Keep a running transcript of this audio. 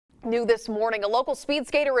New this morning, a local speed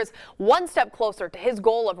skater is one step closer to his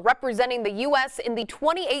goal of representing the U.S. in the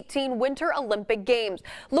 2018 Winter Olympic Games.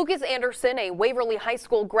 Lukas Anderson, a Waverly High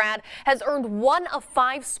School grad, has earned 1 of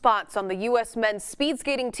 5 spots on the U.S. men's speed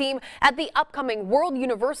skating team at the upcoming World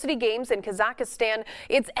University Games in Kazakhstan.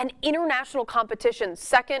 It's an international competition,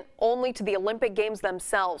 second only to the Olympic Games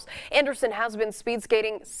themselves. Anderson has been speed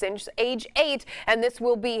skating since age 8, and this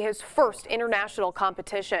will be his first international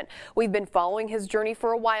competition. We've been following his journey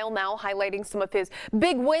for a while now, highlighting some of his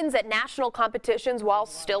big wins at national competitions while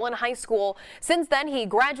still in high school. Since then, he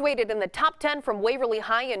graduated in the top 10 from Waverly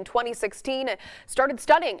High in 2016 and started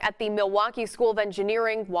studying at the Milwaukee School of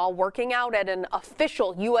Engineering while working out at an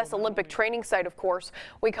official U.S. Olympic training site, of course.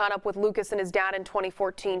 We caught up with Lukas and his dad in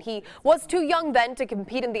 2014. He was too young then to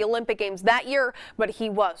compete in the Olympic Games that year, but he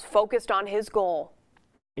was focused on his goal.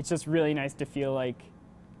 It's just really nice to feel like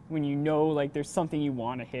when you know like there's something you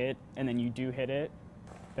want to hit and then you do hit it.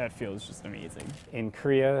 That feels just amazing. In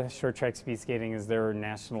Korea, short track speed skating is their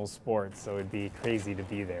national sport, so it'd be crazy to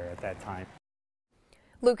be there at that time.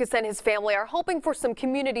 Lukas and his family are hoping for some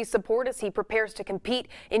community support as he prepares to compete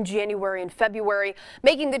in January and February.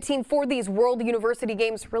 Making the team for these World University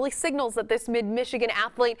Games really signals that this mid-Michigan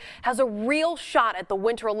athlete has a real shot at the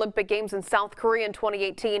Winter Olympic Games in South Korea in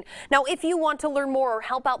 2018. Now, if you want to learn more or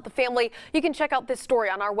help out the family, you can check out this story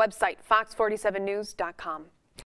on our website, fox47news.com.